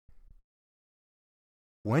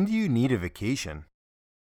When do you need a vacation?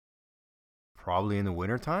 Probably in the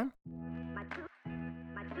wintertime?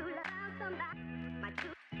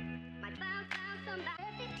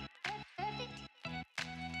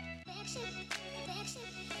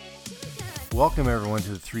 Welcome everyone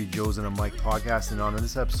to the Three Joes and a Mike podcast, and on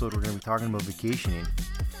this episode we're going to be talking about vacationing.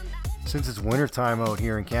 Since it's wintertime out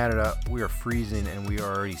here in Canada, we are freezing and we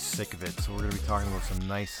are already sick of it, so we're going to be talking about some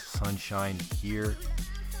nice sunshine here.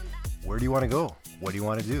 Where do you want to go? What do you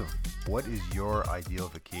want to do? What is your ideal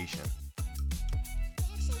vacation?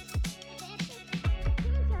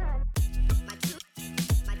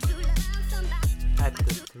 At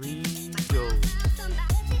the Three Joes.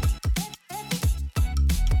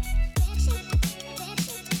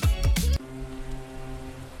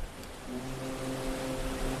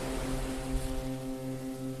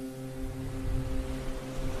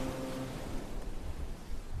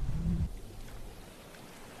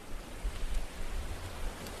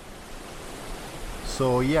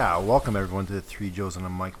 So yeah, welcome everyone to the Three Joes and a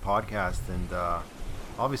Mike podcast, and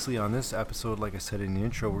obviously on this episode, like I said in the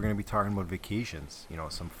intro, we're going to be talking about vacations,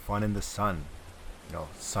 some fun in the sun,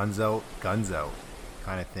 sun's out, guns out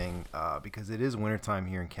kind of thing, because it is wintertime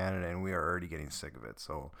here in Canada and we are already getting sick of it.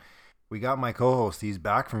 So we got my co-host, he's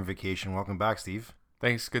back from vacation. Welcome back, Steve.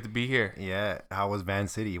 Thanks, good to be here. Yeah, how was Van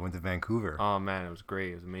City? You went to Vancouver. Oh man, it was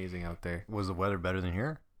great. It was amazing out there. Was the weather better than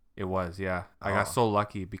here? It was, yeah. I got so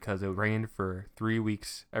lucky because it rained for 3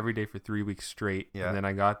 weeks, every day for 3 weeks straight. Yeah. And then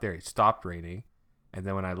I got there, it stopped raining. And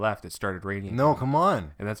then when I left, it started raining. No, come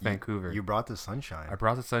on. And that's Vancouver. You brought the sunshine. I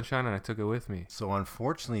brought the sunshine and I took it with me. So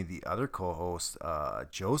unfortunately, the other co-host,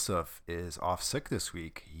 Joseph, is off sick this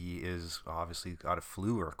week. He is obviously got a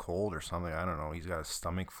flu or a cold or something. I don't know. He's got a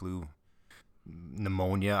stomach flu,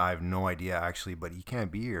 pneumonia. I have no idea actually, but he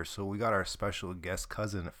can't be here. So we got our special guest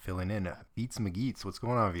cousin filling in, Beats McGeets. What's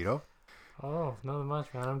going on, Vito? Oh, nothing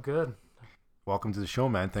much, man. I'm good. Welcome to the show,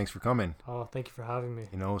 man. Thanks for coming. Oh, thank you for having me.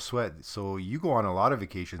 Sweat. So you go on a lot of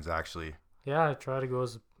vacations, actually. Yeah, I try to go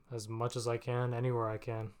as much as I can, anywhere I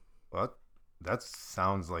can. Well, that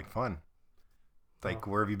sounds like fun. Like,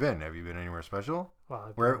 Oh. where have you been? Have you been anywhere special?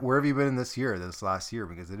 Well, Where have you been this last year?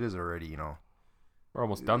 Because it is already, We're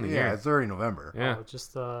almost done the yeah, year. it's already November. Yeah.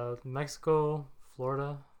 just Mexico,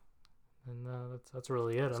 Florida, and that's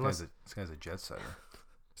really it. This guy's a jet setter.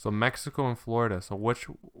 So Mexico and Florida. So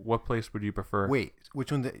what place would you prefer? Wait,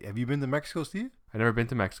 which one? Have you been to Mexico, Steve? I've never been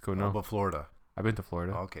to Mexico, no. But Florida. I've been to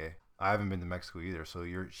Florida. Okay, I haven't been to Mexico either. So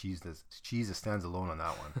she's that stands alone on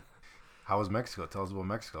that one. How was Mexico? Tell us about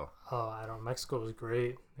Mexico. Oh, I don't. Mexico was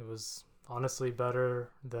great. It was honestly better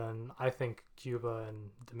than I think Cuba and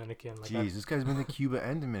Dominican. Jeez, this guy's been to Cuba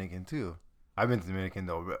and Dominican too. I've been to Dominican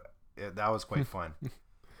though, but that was quite fun.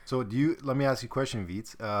 So let me ask you a question,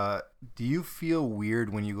 Veets. Do you feel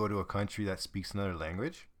weird when you go to a country that speaks another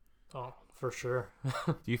language? Oh, for sure.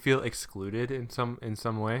 Do you feel excluded in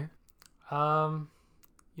some way? You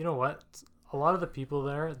know what? A lot of the people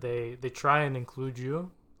there, they try and include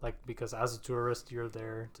you, because as a tourist, you're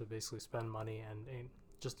there to basically spend money and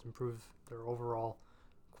just improve their overall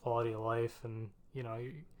quality of life, and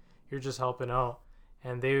you're just helping out.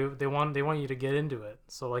 And they want you to get into it.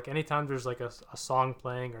 So anytime there's a song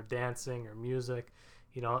playing or dancing or music,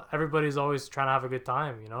 everybody's always trying to have a good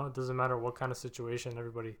time. It doesn't matter what kind of situation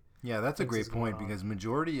everybody. Yeah, that's a great point, going on. because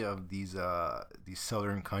majority of these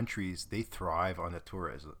southern countries, they thrive on the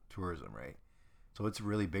tourism, right? So it's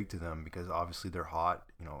really big to them because obviously they're hot,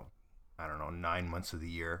 I don't know, 9 months of the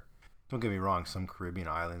year. Don't get me wrong, some Caribbean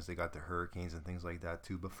islands, they got the hurricanes and things like that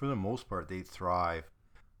too, but for the most part they thrive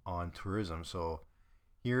on tourism. So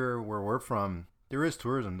here where we're from, there is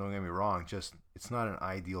tourism, don't get me wrong, just it's not an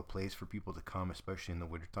ideal place for people to come, especially in the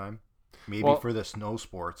wintertime. Maybe for the snow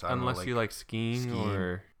sports. Unless you like skiing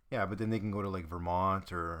or... Yeah, but then they can go to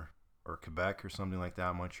Vermont or Quebec or something like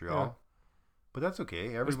that, Montreal. Yeah. But that's okay.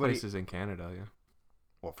 There's places in Canada, yeah.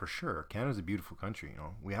 Well, for sure. Canada's a beautiful country,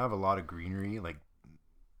 We have a lot of greenery.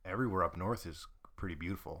 Everywhere up north is pretty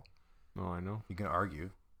beautiful. Oh, I know. You can argue.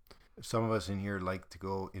 Some of us in here like to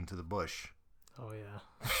go into the bush. Oh yeah.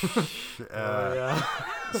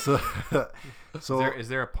 So is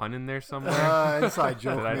there a pun in there somewhere? Inside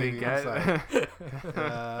joke that I didn't get.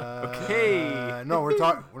 Okay. No, we're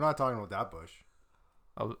not talking about that bush.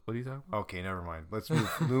 Oh, what are you talking about? Okay, never mind. Let's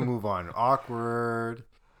move on. Awkward.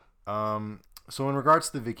 So in regards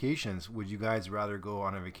to the vacations, would you guys rather go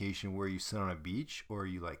on a vacation where you sit on a beach or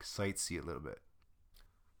you sightsee a little bit?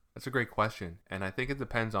 That's a great question, and I think it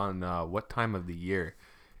depends on what time of the year.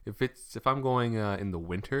 If I'm going in the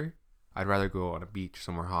winter, I'd rather go on a beach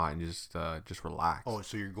somewhere hot and just relax. Oh,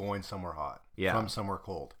 so you're going somewhere hot? Yeah. From somewhere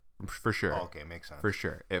cold? For sure. Oh, okay, makes sense. For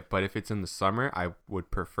sure. But if it's in the summer, I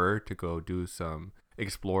would prefer to go do some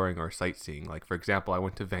exploring or sightseeing. Like, for example, I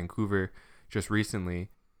went to Vancouver just recently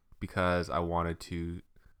because I wanted to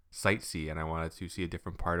sightsee and I wanted to see a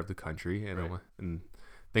different part of the country. And, Right. and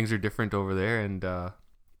things are different over there. And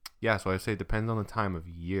yeah, so I say it depends on the time of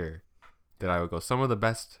year that I would go. Some of the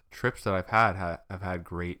best trips that I've had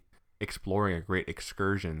great exploring and great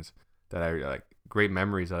excursions that I like, great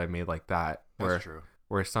memories that I made like that. That's true.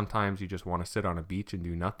 Where sometimes you just want to sit on a beach and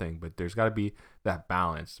do nothing, but there's got to be that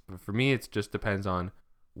balance. But for me, it just depends on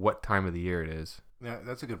what time of the year it is. Yeah,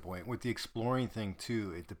 that's a good point. With the exploring thing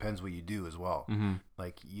too, it depends what you do as well. Mm-hmm.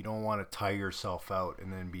 Like, you don't want to tire yourself out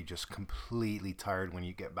and then be just completely tired when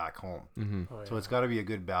you get back home. Mm-hmm. Oh, So it's got to be a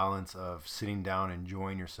good balance of sitting down,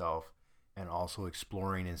 enjoying yourself, and also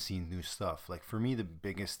exploring and seeing new stuff. Like, for me, the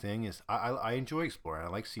biggest thing is I enjoy exploring. I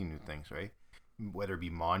like seeing new things, right? Whether it be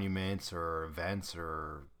monuments or events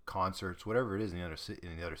or concerts, whatever it is in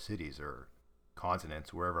the other cities or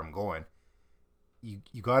continents, wherever I'm going,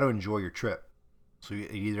 you got to enjoy your trip. So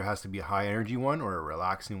it either has to be a high energy one or a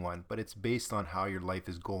relaxing one, but it's based on how your life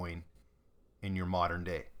is going in your modern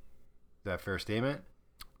day. Is that a fair statement?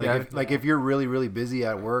 If you're really, really busy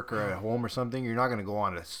at work or at home or something, you're not going to go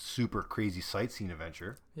on a super crazy sightseeing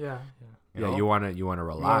adventure. Yeah. You want to You want to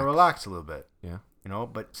relax. relax a little bit. Yeah.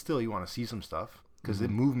 But still you want to see some stuff because the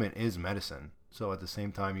movement is medicine. So at the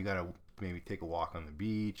same time, you got to maybe take a walk on the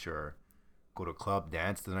beach or go to a club,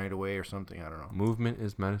 dance the night away or something. I don't know. Movement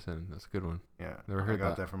is medicine. That's a good one. Yeah. Never I heard got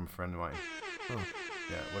that. that from a friend of mine. Oh.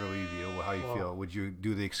 Yeah. What do you feel? How you Well- feel? Would you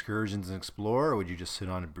do the excursions and explore, or would you just sit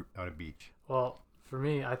on a beach? Well, for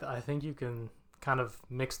me, I think you can kind of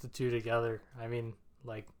mix the two together. I mean,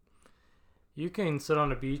 like, you can sit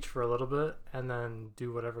on a beach for a little bit and then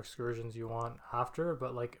do whatever excursions you want after.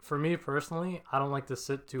 But, like, for me personally, I don't like to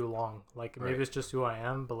sit too long. Like, maybe Right. it's just who I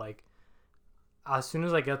am, but, like, as soon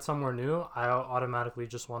as I get somewhere new, I automatically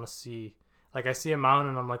just want to see. Like, I see a mountain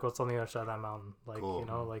and I'm like, what's on the other side of that mountain? Like, Cool.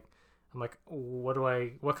 like, I'm like,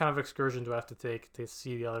 what kind of excursion do I have to take to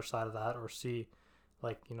see the other side of that, or see,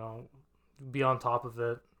 like, be on top of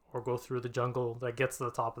it, or go through the jungle that gets to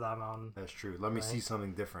the top of that mountain. That's true. Let me Right. see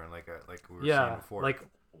something different, like we were saying Yeah, before. like,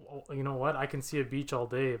 you know what? I can see a beach all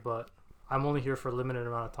day, but I'm only here for a limited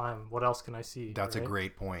amount of time. What else can I see? That's a right?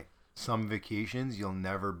 great point. Some vacations, you'll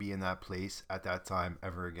never be in that place at that time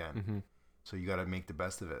ever again. Mm-hmm. So you got to make the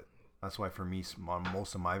best of it. That's why for me, on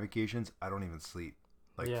most of my vacations, I don't even sleep.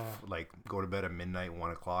 Like, Yeah. like go to bed at midnight,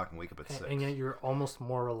 1:00, and wake up at 6. And yet you're almost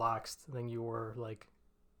more relaxed than you were, like,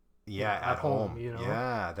 Yeah, at at home, home. you know?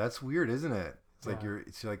 Yeah, that's weird, isn't it? It's like Yeah.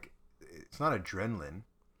 it's not adrenaline.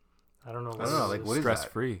 I don't know. I don't know, like, what is Stress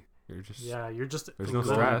that? free. You're just Yeah, you're just There's no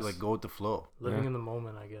living, stress. Like, go with the flow. living Yeah. in the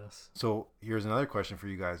moment, I guess. So here's another question for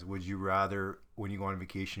you guys: would you rather, when you go on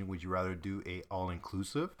vacation, would you rather do a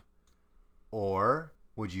all-inclusive, or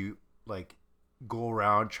would you like go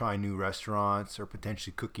around trying new restaurants or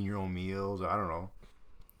potentially cooking your own meals? I don't know.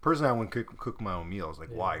 Personally, I wouldn't cook my own meals. Like,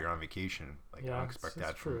 Yeah. why? You're on vacation. Like, I Yeah, don't it's- expect it's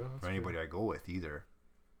that true. from That's anybody I go with either.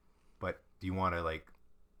 But do you want to, like,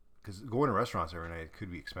 because going to restaurants every night could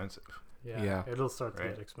be expensive. Yeah. It'll start to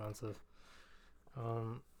Right. get expensive. I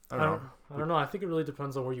don't know. I don't know. I think it really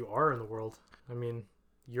depends on where you are in the world. I mean,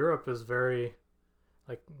 Europe is very,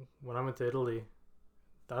 like, when I went to Italy,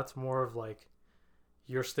 that's more of like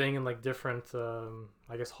you're staying in like different,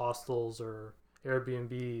 I guess, hostels or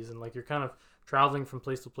Airbnbs, and like you're kind of traveling from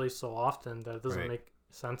place to place so often that it doesn't Right. make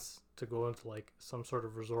sense to go into like some sort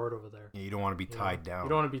of resort over there. Yeah, you don't want to be You know? tied down. You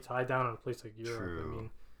don't want to be tied down in a place like Europe. True.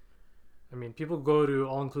 I mean, people go to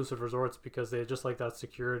all-inclusive resorts because they just like that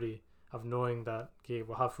security of knowing that, okay,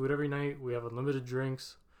 we'll have food every night, we have unlimited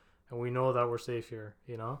drinks, and we know that we're safe here,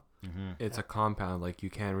 you know? Mm-hmm. it's a compound. Like, you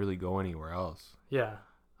can't really go anywhere else. Yeah,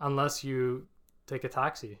 unless you take a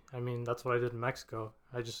taxi. I mean, that's what I did in Mexico.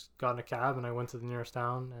 I just got in a cab and I went to the nearest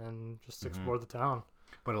town and just explored the town.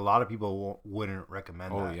 But a lot of people wouldn't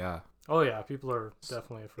recommend Oh that. yeah. Oh yeah, people are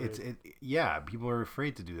definitely afraid. Yeah, people are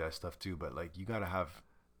afraid to do that stuff too, but like, you gotta have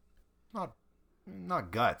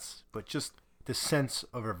not guts, but just the sense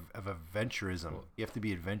of adventurism. You have to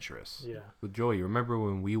be adventurous. Yeah. Well, Joey, remember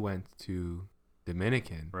when we went to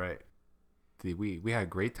Dominican? Right. We had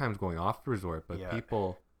great times going off the resort, but Yeah.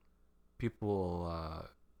 people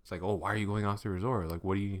it's like, oh, why are you going off the resort? Like,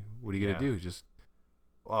 what are you gonna Yeah. do? Just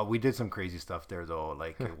Well, we did some crazy stuff there though.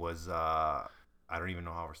 Like, it was I don't even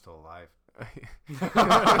know how we're still alive.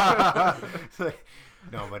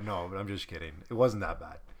 No, but I'm just kidding. It wasn't that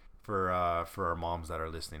bad. for our moms that are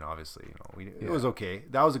listening. Obviously, it Yeah. was okay.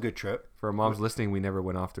 That was a good trip. For our moms listening, we never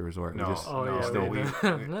went off the resort. No. We just Oh No, yeah, no, we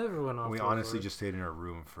we- never went off. We the honestly resort. just stayed in our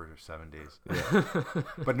room for 7 days. Yeah.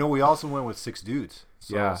 But no, we also went with 6 dudes.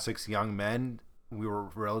 So Yeah. 6 young men. We were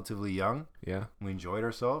relatively young. Yeah. We enjoyed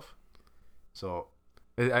ourselves. So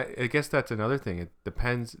I guess that's another thing. It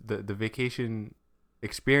depends. The vacation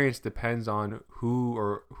experience depends on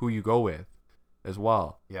who you go with, as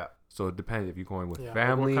well. yeah, So it depends if you're going with Yeah,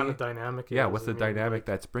 family. Like what kind of dynamic? it Yeah, is. what's the I mean, dynamic like,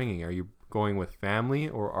 that's bringing? Are you going with family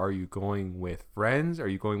or are you going with friends? Are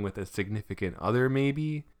you going with a significant other?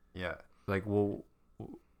 Maybe yeah. like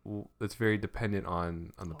it's very dependent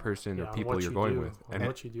on the person yeah, or on people what you're you going do, with, on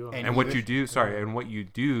what you do, on and and what what you do. Sorry, Yeah. and what you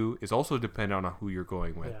do is also dependent on who you're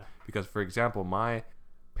going with. Yeah. Because, for example, my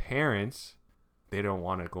parents, they don't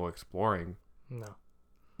want to go exploring. No.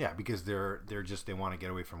 Yeah, because they're just they want to get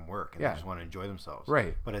away from work and Yeah. they just want to enjoy themselves.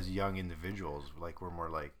 Right. But as young individuals, like we're more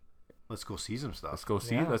like, let's go see some stuff. Let's go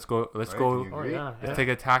see. Yeah. Let's go. Let's Right? go. Can you Oh agree? yeah. Let's take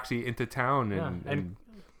a taxi into town Yeah, and and-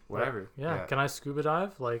 whatever. Yeah. Yeah. Can I scuba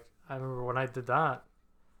dive? Like I remember when I did that,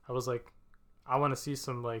 I was like, I want to see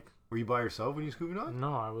some like. Were you by yourself when you scuba dive?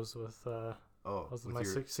 No, I was with Oh, was with my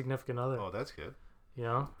your- significant other. Oh, that's good. You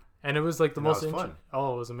know, and it was like the And that most was fun.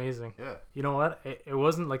 Oh, it was amazing. Yeah. You know what? It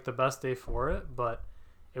wasn't like the best day for it, but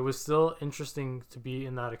it was still interesting to be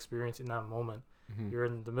in that experience in that moment. Mhm. You're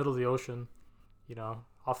in the middle of the ocean, you know,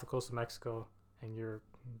 off the coast of Mexico, and you're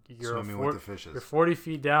Swimming with the fishes. You're 40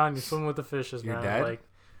 feet down. You're swimming with the fishes, You're man. dead? Like,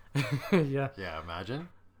 yeah. Yeah, imagine.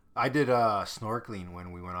 I did snorkeling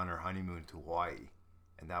when we went on our honeymoon to Hawaii,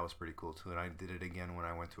 and that was pretty cool too. And I did it again when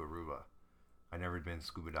I went to Aruba. I never been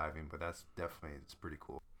scuba diving, but it's pretty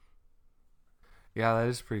cool. Yeah, that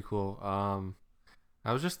is pretty cool.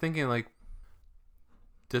 I was just thinking, like,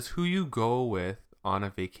 does who you go with on a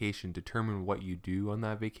vacation determine what you do on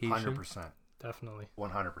that vacation? 100%, Definitely.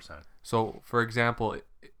 100%. So, for example,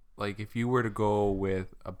 like if you were to go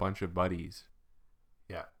with a bunch of buddies,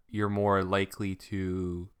 Yeah, you're more likely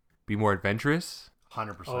to be more adventurous,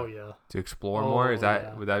 100%. Oh yeah. to explore more. Is Oh, that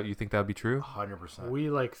yeah. would that you think that would be true? 100%. We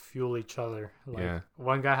like fuel each other. Like, Yeah.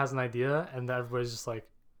 one guy has an idea, and everybody's just like,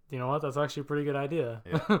 you know what? That's actually a pretty good idea.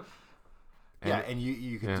 Yeah. Yeah, and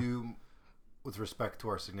you could yeah. do, with respect to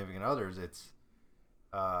our significant others, it's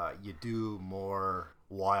you do more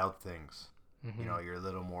wild things. Mhm. You know, you're a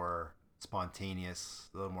little more spontaneous,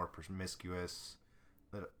 a little more promiscuous.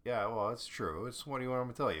 Yeah, well, it's true. It's what do you want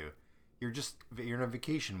me to tell you? You're in a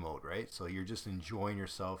vacation mode, right? So you're just enjoying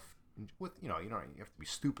yourself with, you don't you have to be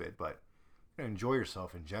stupid, but you enjoy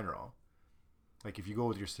yourself in general. Like if you go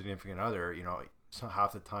with your significant other, so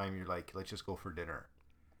half the time you're like, let's just go for dinner.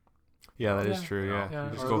 Yeah, that is Yeah. true. Yeah, Yeah.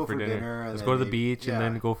 just Or go for dinner. and Let's then go to the maybe- beach and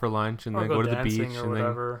then go for lunch and Or then go go to the dancing beach or and then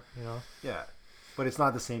whatever. You know. Yeah, but it's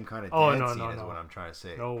not the same kind of Oh, no, dancing no, is no. what I'm trying to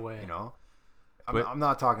say. No way. I'm, I'm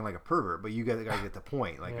not talking like a pervert, but you guys get the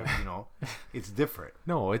point. Like Yeah. it's different.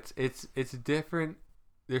 No, it's different.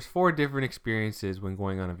 There's 4 different experiences when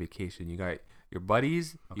going on a vacation. You got your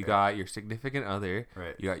buddies, you Okay. got your significant other,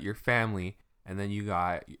 Right. you got your family, and then you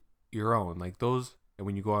got your own. Like those, and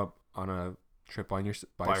when you go up on a trip by By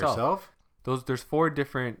yourself, yourself? there's 4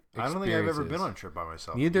 different I experiences. don't think I've ever been on a trip by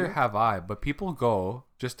myself. Neither You? have I, but people go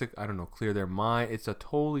just to, I don't know, clear their mind. It's a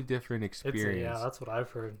totally different experience. Yeah, that's what I've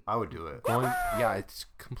heard. I would do it. Going, yeah, it's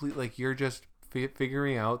complete. Like you're just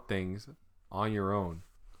figuring out things on your own.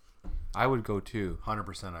 I would go too.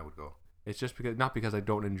 100% I would go. It's just not because I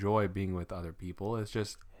don't enjoy being with other people. It's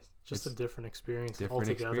just Just It's a different experience different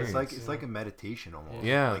altogether. experience. It's Yeah. like a meditation almost.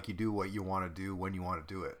 Yeah. Like you do what you want to do when you want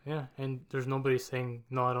to do it. Yeah, and there's nobody saying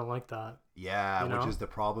no, I don't like that. Yeah, You which know? is the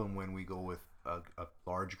problem when we go with a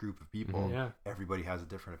large group of people. Mm-hmm. Yeah. Everybody has a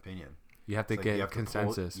different opinion. you have to It's like get you have to pull-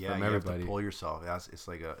 consensus yeah, from you everybody. have to pull yourself. It's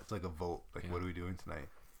like a vote. Like, Yeah. what are we doing tonight?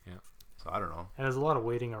 Yeah. So I don't know. And there's a lot of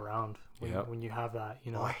waiting around Yep. when you have that.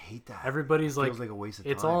 You know, Oh, I hate that. everybody's It like, feels like a waste of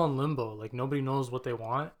it's time. all in limbo. Like nobody knows what they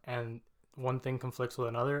want, and one thing conflicts with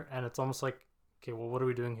another, and it's almost like, okay, well, what are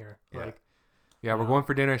we doing here? Yeah. Like, Yeah, we're Yeah. going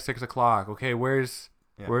for dinner at 6:00. Okay, where's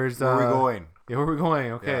Yeah. where's Where are we uh, going? Yeah, where are we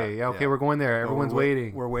going? Okay, yeah, okay, yeah. we're going there. Oh, Everyone's we're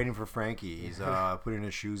waiting. We're waiting for Frankie. He's putting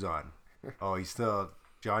his shoes on. Oh, he's still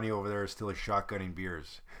Johnny over there is still shotgunning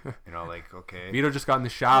beers. Like okay. Vito just got in the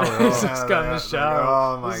shower. He's Oh, just got in the like, shower.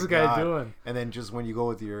 oh my What's this guy God. doing? And then just when you go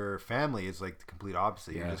with your family, it's like the complete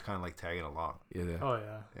opposite. You're Yeah. just kind of like tagging along. yeah, Oh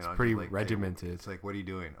yeah. You know, pretty just like, hey, regimented. it's like, what are you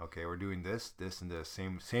doing? Okay, we're doing this, this, and this.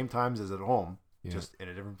 Same times as at home, Yeah. just in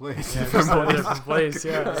a different place. Yeah, just in a different place.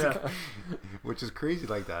 Yeah, yeah. Which is crazy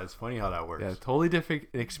like that. It's funny how that works. yeah, totally different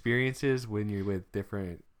experiences when you're with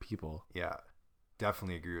different people. Yeah,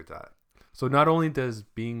 definitely agree with that. So not only does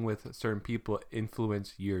being with certain people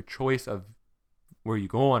influence your choice of where you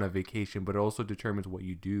go on a vacation, but it also determines what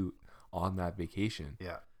you do on that vacation.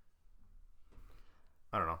 Yeah.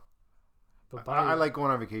 I don't know. But I like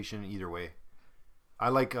going on vacation either way. I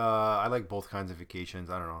like both kinds of vacations.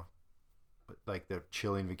 I don't know, but like the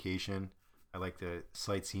chilling vacation. I like the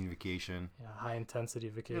sightseeing vacation. yeah, high intensity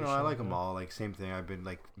vacation. You know, I like them all. Like same thing. I've been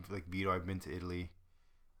like Vito. I've been to Italy.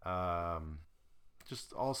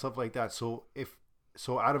 Just all stuff like that. So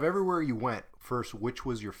out of everywhere you went, first, which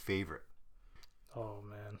was your favorite? Oh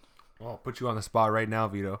man. Well, I'll put you on the spot right now,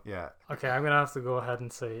 Vito. Yeah. Okay, I'm gonna have to go ahead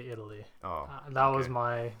and say Italy. Oh. That was okay.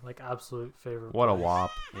 my like absolute favorite. What a place.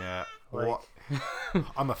 wop. Yeah. Like- Well,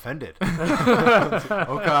 I'm offended.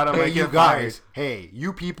 Oh God, I'm Hey, like you guys. Hey,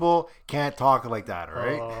 you people can't talk like that, all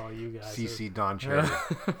right? Oh, you guys. CC Don Cherry.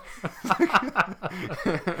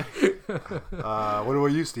 What about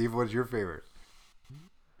you, Steve? What's your favorite?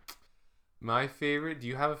 My favorite. Do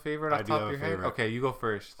you have a favorite I off do top have of a your head? favorite. Okay, you go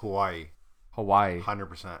first. Hawaii. Hawaii.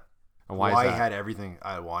 100%. And why Hawaii is that? had everything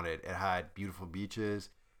I wanted. It had beautiful beaches,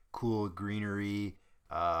 cool greenery,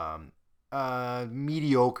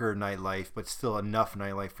 mediocre nightlife, but still enough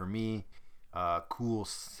nightlife for me. Cool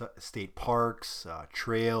state parks,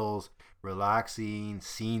 trails, relaxing,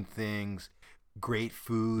 seeing things, great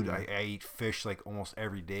food. I eat fish like almost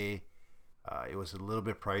every day. It was a little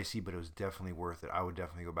bit pricey, but it was definitely worth it. I would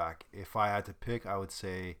definitely go back. If I had to pick, I would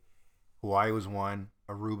say Hawaii was 1,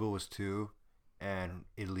 Aruba was 2, and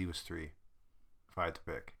Italy was 3. If I had to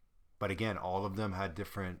pick, but again, all of them had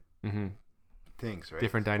different Mm-hmm. things, right?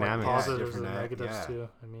 Different Like dynamics. positives different and negatives yeah. too.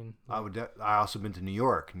 I mean, I also been to New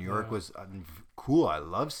York. New York Yeah. was cool. I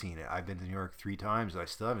love seeing it. I've been to New York 3 times, and I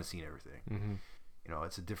still haven't seen everything. Mm-hmm. You know,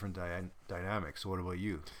 it's a different dynamic. So, what about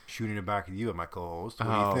you? Shooting it back at you, my co-host. What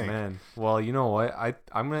do Oh you think? man. Well, you know what? I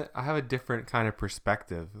have a different kind of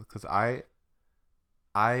perspective because I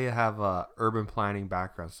have a urban planning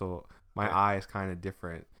background, so my Okay. eye is kind of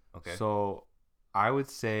different. Okay. So I would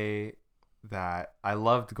say that I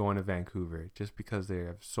loved going to Vancouver just because they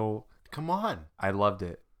have so. Come on. I loved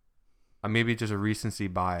it. Maybe just a recency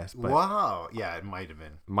bias, but Wow. Yeah, it might have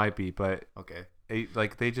been. might be. But Okay.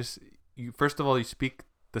 like they just, you first of all, you speak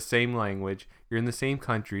the same language. You're in the same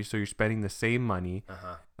country, so you're spending the same money.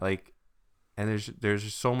 Uh-huh. Like, and there's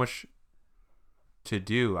just so much to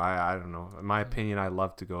do. I don't know. In my opinion, I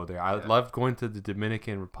love to go there. I Yeah. loved going to the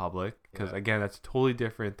Dominican Republic because Yeah. again, that's a totally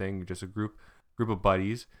different thing. Just a group of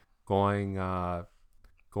buddies going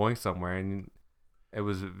somewhere, and it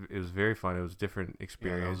was very fun. It was a different Yeah,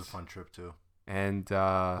 experience. that was a fun trip too. And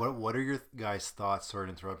What are your guys' thoughts? Sorry to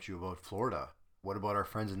interrupt you about Florida. What about our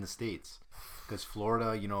friends in the States? Because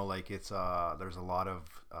Florida, you know, like it's there's a lot of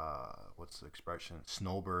what's the expression?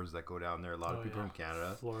 Snowbirds that go down there. A lot of people from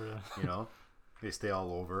Canada. Florida. You know, they stay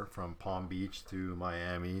all over from Palm Beach to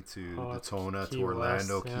Miami to Oh, Daytona Key to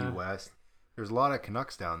Orlando, West, yeah. Key West. There's a lot of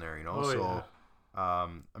Canucks down there. You know, Oh, so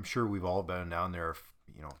I'm sure we've all been down there.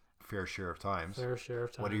 You know, fair share of times. Fair share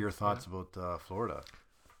of time. What are your thoughts about Florida?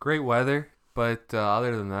 great weather, but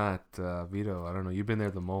other than that, Vito, I don't know. You've been there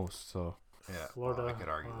the most, so Yeah, Florida, I could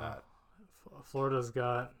argue that. Florida's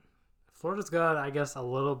got, I guess, a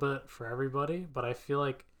little bit for everybody, but I feel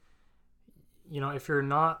like, you know, if you're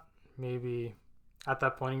not maybe at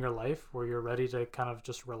that point in your life where you're ready to kind of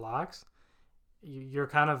just relax, you're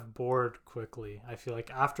kind of bored quickly. I feel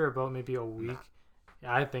like after about maybe a week,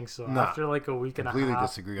 yeah, I think so. Nah. After like a week and a Completely half,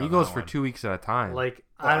 disagree on he goes that for one. 2 weeks at a time. like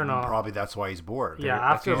Well, I don't know. Probably that's why he's bored. Yeah, Like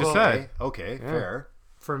after you just about- said. Okay, Yeah. fair.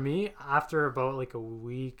 For me, after about like a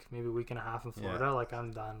week, maybe a week and a half in Yeah. Florida, like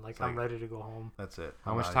I'm done. Like It's I'm like- ready to go home. That's it.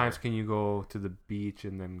 How I'm much outta times here. can you go to the beach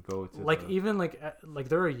and then go to Like the, even like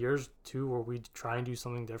there are years too where we try and do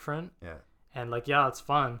something different, Yeah, and like yeah, it's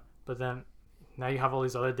fun, but then now you have all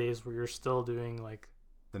these other days where you're still doing like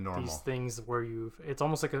the normal. these things where it's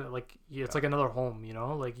almost like it's like another home, you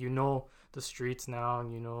know, like you know the streets now,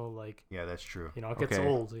 and you know like Yeah, that's true. you know it gets Okay.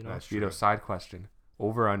 old, you know. That's Vito, true. side question.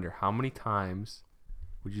 Over under. How many times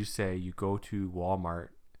would you say you go to Walmart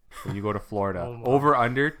when you go to Florida? Oh my. Over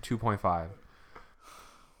under 2.5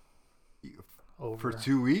 Over For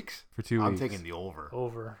 2 weeks, for 2 I'm weeks. taking the over.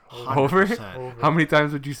 over. 100%. Over. How many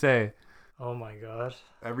times would you say? Oh my god.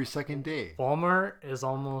 Every second day. Walmart is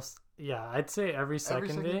almost I'd say every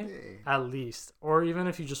second day. At least, or even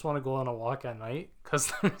if you just want to go on a walk at night,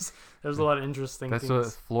 because there's a lot of interesting That's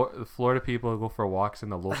things. what Florida people go for walks in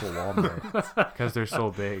the local Walmart because they're so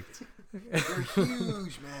big. They're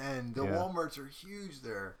huge, man. The Yeah. Walmarts are huge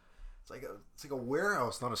there. It's like a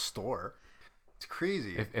warehouse, not a store. It's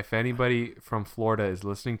crazy. If anybody from Florida is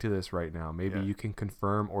listening to this right now, maybe Yeah. you can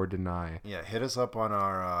confirm or deny. Yeah, hit us up on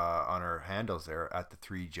our handles there at the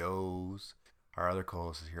Three Joes. Our other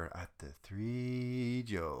co-host is here at the Three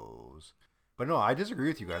Joes. But no, I disagree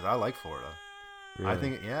with you guys. I like Florida. I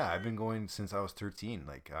Really? think I've been going since I was 13.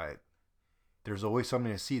 There's always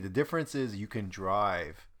something to see. The difference is you can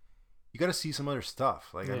drive. You got to see some other stuff.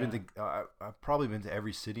 Like I've probably been to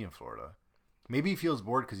every city in Florida. Maybe he feels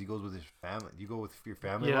bored because he goes with his family. Do you go with your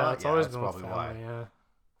family a Yeah, lot? it's always that's been with probably family. why. Yeah.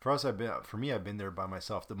 For us, I've been there by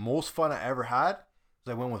myself. The most fun I ever had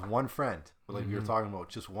was I went with one friend. Like we were talking about,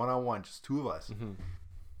 just one-on-one, just two of us.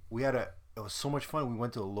 It was so much fun. We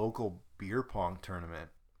went to a local beer pong tournament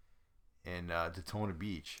in Daytona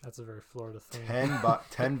Beach. That's a very Florida thing.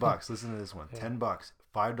 $10. Listen to this one. Yeah. $10.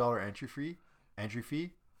 $5 entry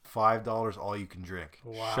fee. $5 all you can drink.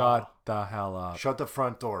 Wow. Shut the hell up. Shut the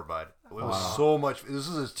front door, bud. It was Wow. so much. This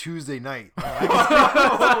was a Tuesday night.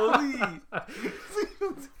 Holy.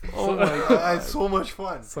 Oh my god. I had so much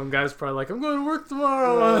fun. Some guy's probably like, I'm going to work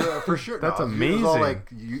tomorrow. For sure. That's It was all amazing.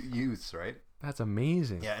 like youths, right? That's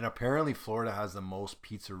amazing. Yeah, and apparently Florida has the most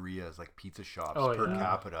pizzerias, like pizza shops per yeah.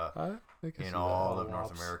 capita I can see in that. all of Oh, North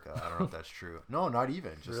wops. America. I don't know if that's true. No, not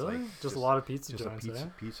even. Just Really? like Just a lot of pizza just a joints,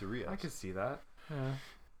 pizzeria. I can see that. Yeah.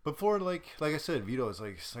 But Florida, like I said, Vito is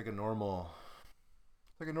it's like a normal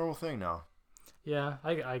thing now. Yeah,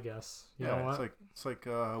 I guess. You know what? it's like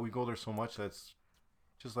we go there so much that's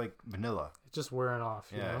just like vanilla. It's just wearing off.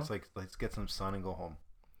 You Yeah, know? it's like let's get some sun and go home.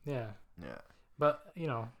 Yeah. Yeah. But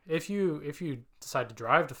if you decide to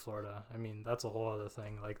drive to Florida, I mean that's a whole other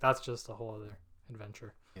thing. Like that's just a whole other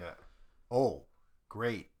adventure. Yeah. Oh,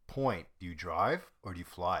 great point. Do you drive or do you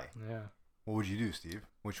fly? Yeah. What would you do, Steve?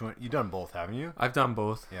 Which one? You've done both, haven't you? I've done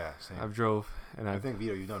both. Yeah, same. I've drove and I I've think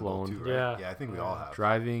Vito, you've done flown. both too, right? Yeah. Yeah, I think we all have.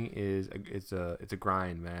 driving is it's a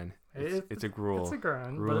grind, man. It's a gruel. It's a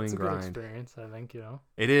grind, but grueling it's a good grind. experience. I think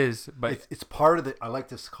It is, but It's part of the. I like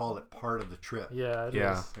to call it part of the trip. Yeah, it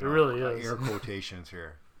Yeah. is. It You know, really is. Air quotations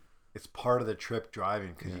here. It's part of the trip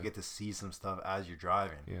driving because Yeah. you get to see some stuff as you're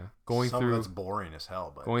driving. yeah, going some through of it's boring as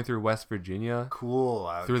hell, but going through West Virginia. cool.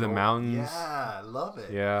 I through the drove- mountains. Yeah, I love it.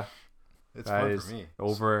 Yeah, It's that fun is for me.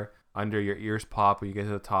 over under your ears pop when you get to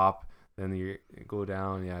the top. Then you go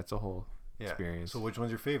down. Yeah, it's a whole Yeah. experience. So which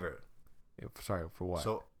one's your favorite? Sorry for what?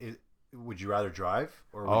 So would you rather drive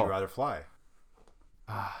or would Oh. you rather fly?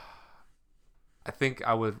 I think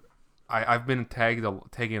I would. I've been tagging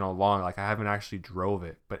along. Like I haven't actually drove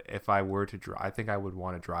it, but if I were to drive, I think I would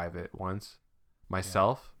want to drive it once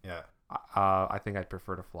myself. Yeah. I think I'd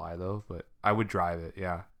prefer to fly though, but I would drive it.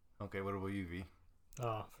 Yeah. Okay. What about you, V?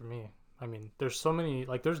 Oh, for me, I mean, there's so many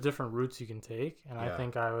there's different routes you can take, and Yeah. I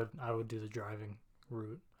think I would do the driving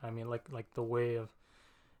route. I mean, like the way of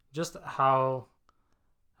just how,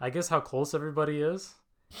 I guess how close everybody is,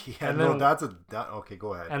 Yeah. And No, then- okay.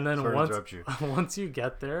 Go ahead. and then Sorry to once interrupt you. once you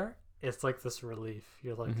get there, it's like this relief.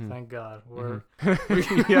 You're like, Mhm. thank God, we're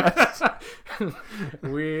Yes.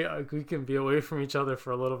 we can be away from each other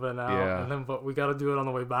for a little bit now, Yeah. and then but we got to do it on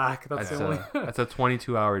the way back. That's That's the only. that's a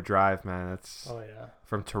 22-hour drive, man. That's Oh yeah.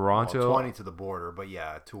 from Well, Toronto, 20 to the border, but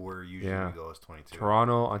yeah, to where usually Yeah. we go is 22.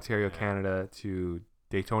 Toronto, Ontario, Yeah. Canada to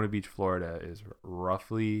Daytona Beach, Florida is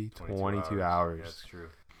roughly 22 hours. Yeah, that's true.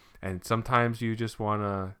 And sometimes you just want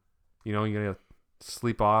to, you're going to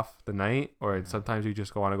sleep off the night, or sometimes you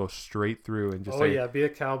just want to go straight through and just Oh say, yeah, be a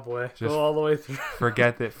cowboy. just Go all the way through.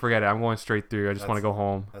 forget it. I'm going straight through. I just want to That's- go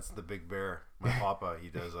home. That's the big bear. My papa, he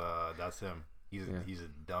does. That's him. He's Yeah. he's a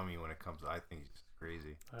dummy when it comes. I think he's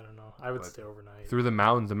crazy. I don't know. I would But- stay overnight. Through the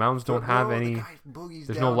mountains. The mountains don't have Bro, the any, guy boogies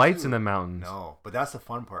there's no down, lights too. in the mountains. No, but that's the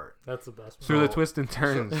fun part. That's the best. Through the So- twists and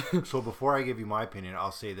turns. So before I give you my opinion,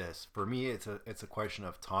 I'll say this. For me, it's a question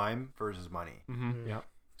of time versus money. Mm-hmm. Yeah.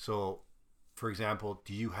 So, for example,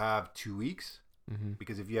 do you have 2 weeks? Mm-hmm.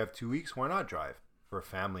 Because if you have 2 weeks, why not drive for a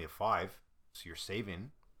family of 5? So you're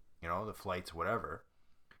saving, the flights, whatever.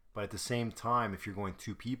 But at the same time, if you're going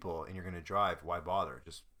 2 people and you're going to drive, why bother?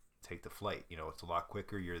 Just take the flight. It's a lot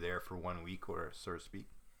quicker. You're there for 1 week, or so to speak.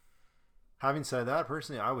 Having said that,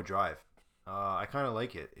 personally, I would drive. I kind of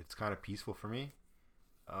like it. It's kind of peaceful for me.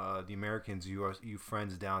 The Americans, you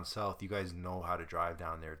friends down south, you guys know how to drive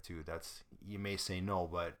down there too. You may say no,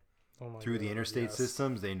 but Oh my through the God, interstate yes.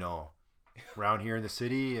 systems, they know. Around here in the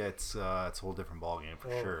city, it's a whole different ballgame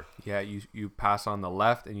for Oh. sure. Yeah, you pass on the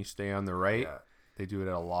left and you stay on the right. Yeah, They do it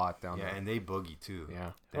a lot down yeah, there. and they boogie too.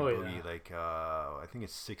 Yeah. They Oh, boogie yeah. like I think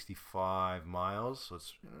it's 65 miles, so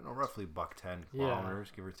it's roughly $110 Yeah.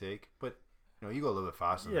 kilometers, give or take. But you go a little bit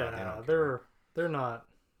faster than that. They Yeah, don't care. they're not,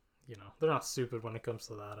 they're not stupid when it comes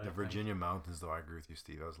to that. I The think. Virginia mountains, though, I agree with you,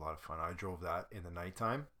 Steve. That was a lot of fun. I drove that in the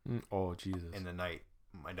nighttime. Oh, Jesus. In the night,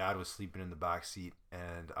 my dad was sleeping in the back seat,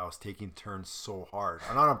 and I was taking turns so hard,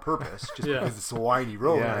 not on purpose, just Yeah. because it's a windy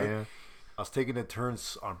road. yeah, right? yeah. I was taking the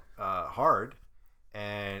turns on hard,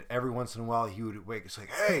 And every once in a while, he would wake. It's like,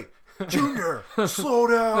 hey, Junior, slow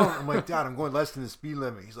down. I'm like, Dad, I'm going less than the speed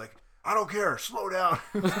limit. He's like, I don't care, slow down.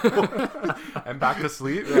 And back to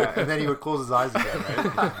sleep. Yeah, and then he would close his eyes again, right?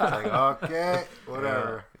 It's like, okay,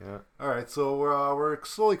 whatever. Yeah. All right, so we're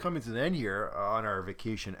slowly coming to the end here on our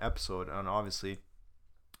vacation episode, and obviously,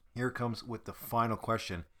 here comes with the final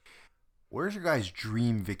question: where's your guys'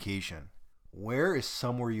 dream vacation? Where is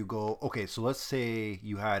somewhere you go? Okay, so let's say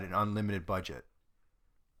you had an unlimited budget.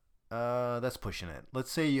 That's pushing it.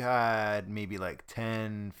 Let's say you had maybe like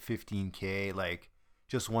 10, 15K, like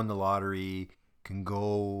just won the lottery, can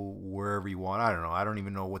go wherever you want. I don't know. I don't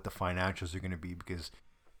even know what the financials are going to be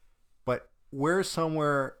but where's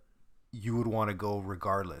somewhere you would want to go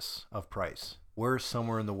regardless of price? Where's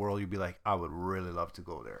somewhere in the world you'd be like, I would really love to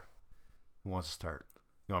go there? Who wants to start?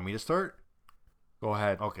 You want me to start? Go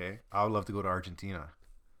ahead. Okay. I would love to go to Argentina.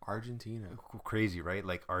 Argentina. Crazy, right?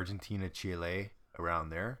 Like Argentina, Chile, around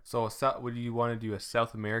there. So, would you want to do a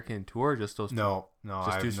South American tour or just those two? No, Just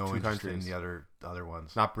I have those no two interest countries. in the other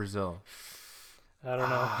ones. Not Brazil. I don't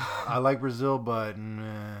know. I like Brazil, but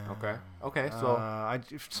nah. Okay, so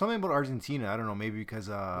something about Argentina. I don't know. Maybe because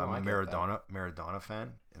I'm I a get that. Maradona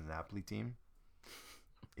fan in the Napoli team.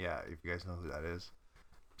 Yeah, if you guys know who that is,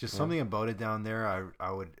 just Yeah. something about it down there.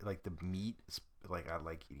 I would like the meat. Like I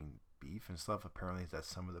like eating beef and stuff. Apparently, that's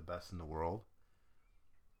some of the best in the world.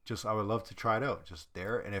 Just I would love to try it out just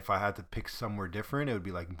there. And if I had to pick somewhere different, it would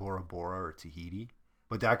be like Bora Bora or Tahiti.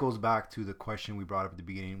 But that goes back to the question we brought up at the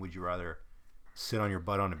beginning: would you rather sit on your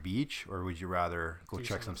butt on a beach, or would you rather go Do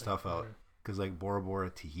check some something stuff out? better. Because like Bora Bora,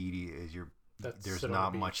 Tahiti is there's sit on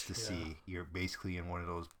not the much to beach, yeah. see. You're basically in one of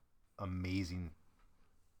those amazing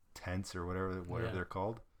tents or whatever Yeah. they're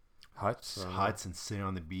called, huts. huts, and sitting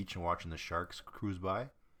on the beach and watching the sharks cruise by.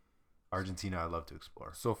 Argentina, I'd love to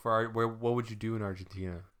explore. So what would you do in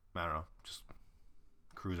Argentina? I don't know, just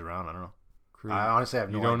cruise around. I don't know. Cruise? I honestly have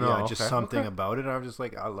no You don't idea. know? Just Okay. something Okay. about it. I'm just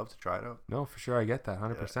like, I'd love to try it out. No, for sure, I get that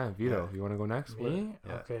 100%. Vito, Yeah. you want to go next? Me?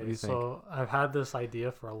 Yeah. What do Okay, you so I've had this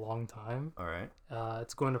idea for a long time. All right.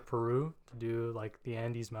 It's going to Peru to do like the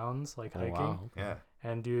Andes Mountains, like Oh, hiking, wow. Okay. Yeah.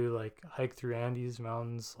 and do like hike through Andes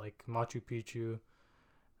Mountains, like Machu Picchu,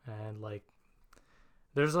 and like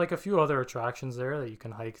there's like a few other attractions there that you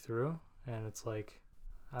can hike through, and it's like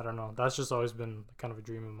I don't know. That's just always been kind of a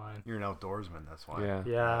dream of mine. You're an outdoorsman. That's why. Yeah.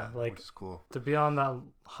 Yeah, like which is cool. to be on that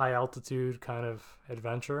high altitude kind of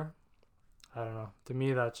adventure. I don't know. To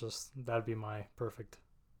me, that'd be my perfect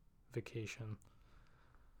vacation.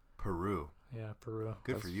 Peru. Yeah, Peru.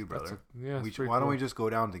 Good for you, brother. Yeah. it's pretty Why don't cool. we just go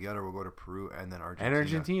down together? We'll go to Peru and then Argentina. And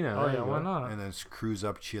Argentina. Oh there yeah, you why go. not? And then cruise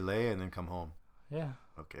up Chile and then come home. Yeah,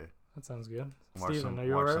 Okay. that sounds good. Watch Steven, some, are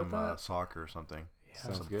you watch alright some with that? soccer or something. Yeah.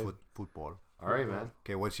 Sounds some good. football. All right, man.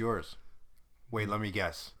 Okay, what's yours? Wait, let me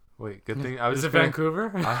guess. Wait, good thing I was Is it just gonna-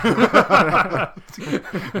 Vancouver?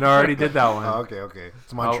 No, I already did that one. Oh, okay.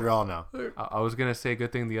 It's Montreal now. I was gonna say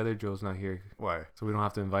good thing the other Joe's not here, Why? so we don't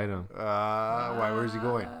have to invite him. Why? Where's he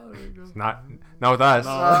going? It's not with us.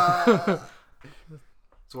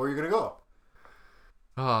 So where are you gonna go?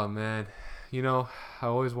 Oh man, I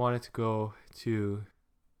always wanted to go to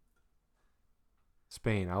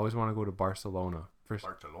Spain. I always want to go to Barcelona. First,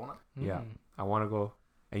 Barcelona. yeah. Mm. I want to go.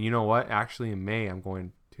 And you know what? Actually, in May, I'm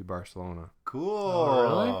going to Barcelona. Cool.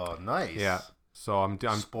 Oh, Nice. Yeah. So I'm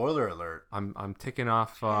Spoiler alert. ticking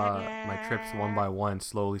off my trips one by one,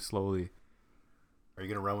 slowly. Are you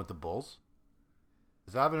gonna run with the Bulls?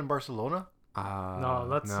 Does that happen in Barcelona? No,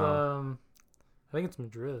 that's no, I think it's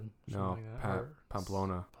Madrid. no, something like that, or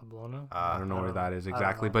Pamplona. Pamplona. I don't know where that is I don't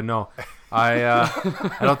exactly, know. but no,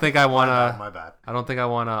 I don't think I want My bad. I don't think I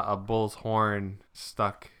want a bull's horn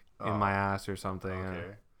stuck in Oh. my ass or something. Okay.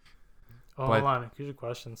 Oh, but- hold on. Here's a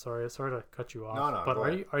question. Sorry to cut you off. No, But go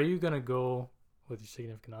ahead. are you gonna go with your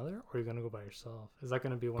significant other, or are you gonna go by yourself? Is that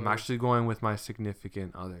gonna be one? I'm of actually going with my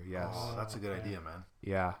significant other. Yes. Oh, that's a good Okay. idea, man.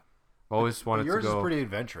 Yeah. I've always wanted But yours to go. is pretty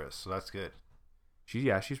adventurous, so that's good. She's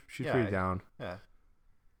Yeah, pretty down. Yeah.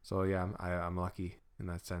 So yeah, I'm lucky in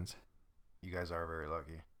that sense. You guys are very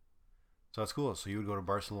lucky. So that's cool. So you would go to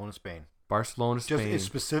Barcelona, Spain. Barcelona, Just Spain. it's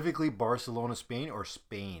specifically Barcelona, Spain, or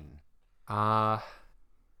Spain? I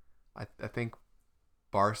think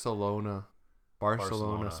Barcelona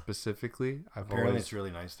Barcelona. specifically. Apparently, it's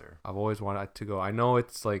really nice there. I've always wanted to go. I know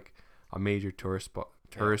it's like a major tourist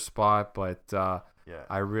spot, but Yeah.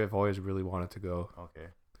 I've always really wanted to go. Okay.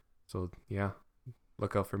 So yeah,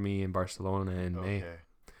 look out for me in Barcelona in May. Okay.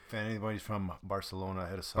 If anybody's from Barcelona,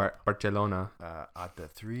 hit us up Barcelona. at the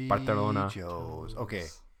Three Barcelona. Joes. Okay.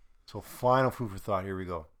 So final food for thought. Here we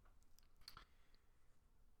go.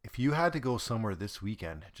 If you had to go somewhere this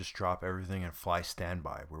weekend, just drop everything and fly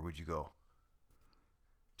standby, where would you go?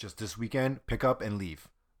 just this weekend, pick up and leave.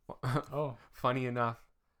 Oh, Funny enough.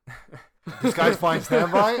 This guy's flying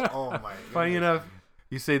standby. Oh my. Funny enough,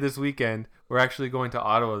 you say this weekend. We're actually going to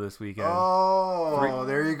Ottawa this weekend. Oh,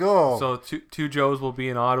 there you go. So two Joes will be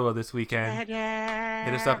in Ottawa this weekend.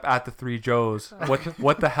 Hit us up at the Three Joes.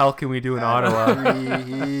 What the hell can we do in Ottawa?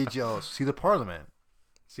 Three Joes. See the Parliament.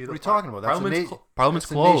 See What are you talking about? That's Parliament's that's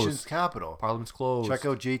the nation's closed. capital. Parliament's closed. Check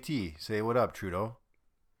out JT. Say what up, Trudeau.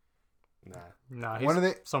 nah, When are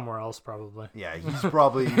he's they- somewhere else probably. Yeah, he's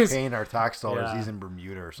probably He's- paying our tax dollars. yeah. He's in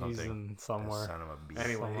Bermuda or something. He's in somewhere. Son of a beast.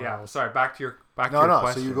 Anyway, Somewhere yeah. else. Sorry. Back to your No, so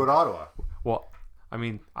question. you go to Ottawa. Well, I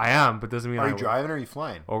mean, I am, but doesn't mean Are I you driving or are you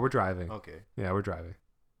flying? Oh, we're driving. Okay. Yeah, we're driving.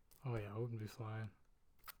 Oh yeah, I wouldn't be flying.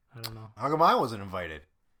 I don't know. How come I wasn't invited?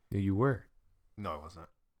 Yeah, you were. No, I wasn't.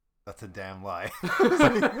 That's a damn lie.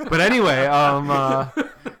 But anyway,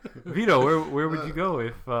 Vito, where would you go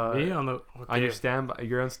if Me on the on okay. your standby?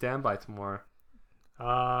 You're on standby tomorrow.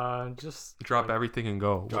 Just Drop like, everything and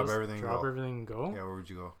go. Drop just everything and Drop go. everything and go. Yeah, where would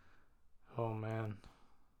you go? Oh man.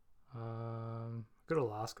 Go to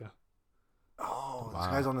Alaska. Oh, this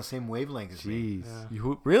Wow. guy's on the same wavelength as me. Jeez, Yeah.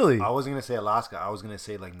 you really? I wasn't gonna say Alaska. I was gonna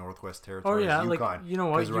say like Northwest Territories, yeah, Yukon. like, you know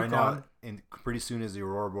what, Because right now, Yukon. and pretty soon is the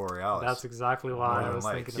Aurora Borealis. That's exactly why I Northern was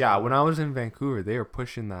Lights. thinking. Yeah, about when it. I was in Vancouver, they were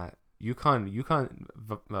pushing that. Yukon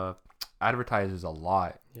advertises a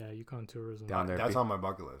lot Yeah, Yukon tourism. down there That's on my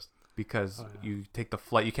bucket list. because Oh, yeah. you take the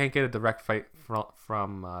flight. You can't get a direct flight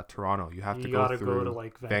from Toronto. You have You to gotta go go through to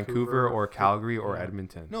like Vancouver or Calgary or yeah.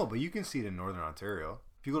 Edmonton. No, but you can see it in Northern Ontario.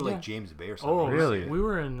 If you go to Yeah. like James Bay or something. Oh, you can really? see it. We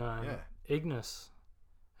were in Yeah. Ignis.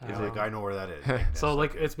 He's Um, like, I know where that is. so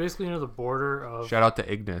like it's basically near the border of Shout out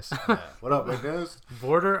to Ignis. Yeah. What up, Ignis?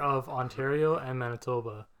 border of Ontario and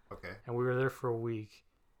Manitoba, Okay. and we were there for a week.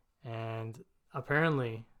 And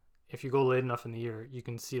apparently, if you go late enough in the year, you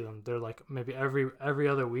can see them. They're like maybe every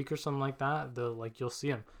other week or something like that. They'll like you'll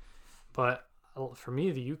see them. But for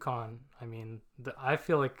me, the Yukon, I mean, I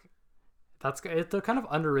feel like they're kind of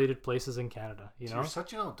underrated places in Canada. You know, You're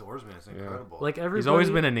such an outdoorsman. It's incredible. like everybody. He's always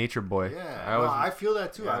been a nature boy. Yeah, I feel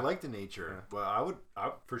that too. Yeah. I like the nature, Yeah. but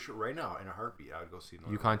I for sure right now in a heartbeat I would go see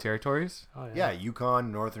Northern Yukon Lights. territories. Oh, Yeah,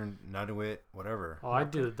 Yukon, Northern Nunavut, whatever. Oh, I'd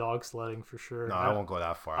do the dog sledding for sure. No, I won't go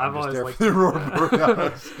that far. I've I'm just always there liked for the Aurora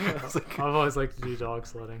Borealis. It's like- I've always liked to do dog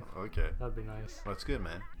sledding. okay, That'd be nice. that's good,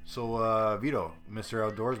 man. So, Vito, Mr.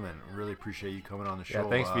 Outdoorsman, really appreciate you coming on the show. Yeah,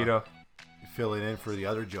 thanks, Vito. Filling in for the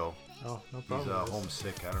other Joe. Oh, no He's problem. Just-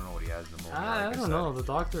 homesick. I don't know what he has in the moment. I like don't said. know. The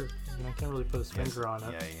doctor, I can't really put his Yes. finger on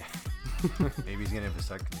it. Yeah. Maybe he's getting a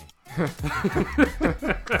vasectomy.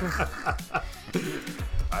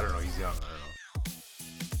 I don't know. He's young. I don't know.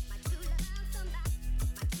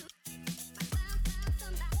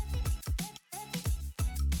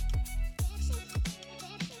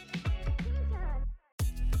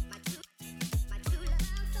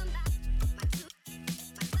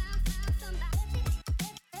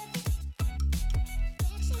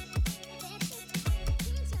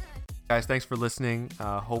 Guys, thanks for listening.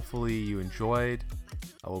 Hopefully you enjoyed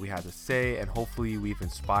what we had to say, and hopefully we've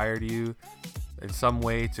inspired you in some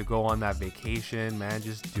way to go on that vacation. Man,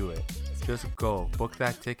 just do it. Just go. Book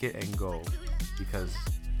that ticket and go, because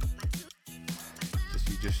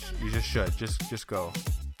you just should. Just go.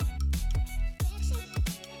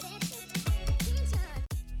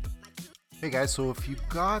 Hey guys, so if you've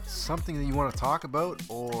got something that you want to talk about,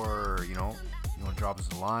 or you want to drop us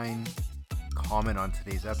a line, comment on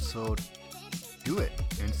today's episode, do it.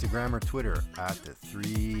 Instagram or Twitter at the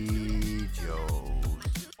Three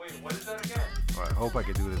Joes. Wait, what is that again? Well, I hope I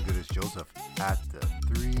could do it as good as Joseph at the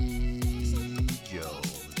Three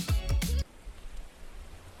Joes.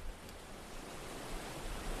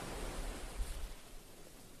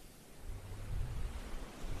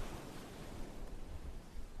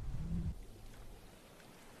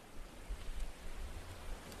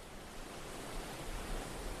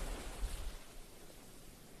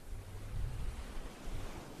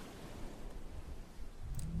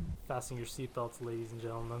 Fasten your seatbelts, ladies and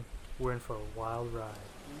gentlemen. We're in for a wild ride.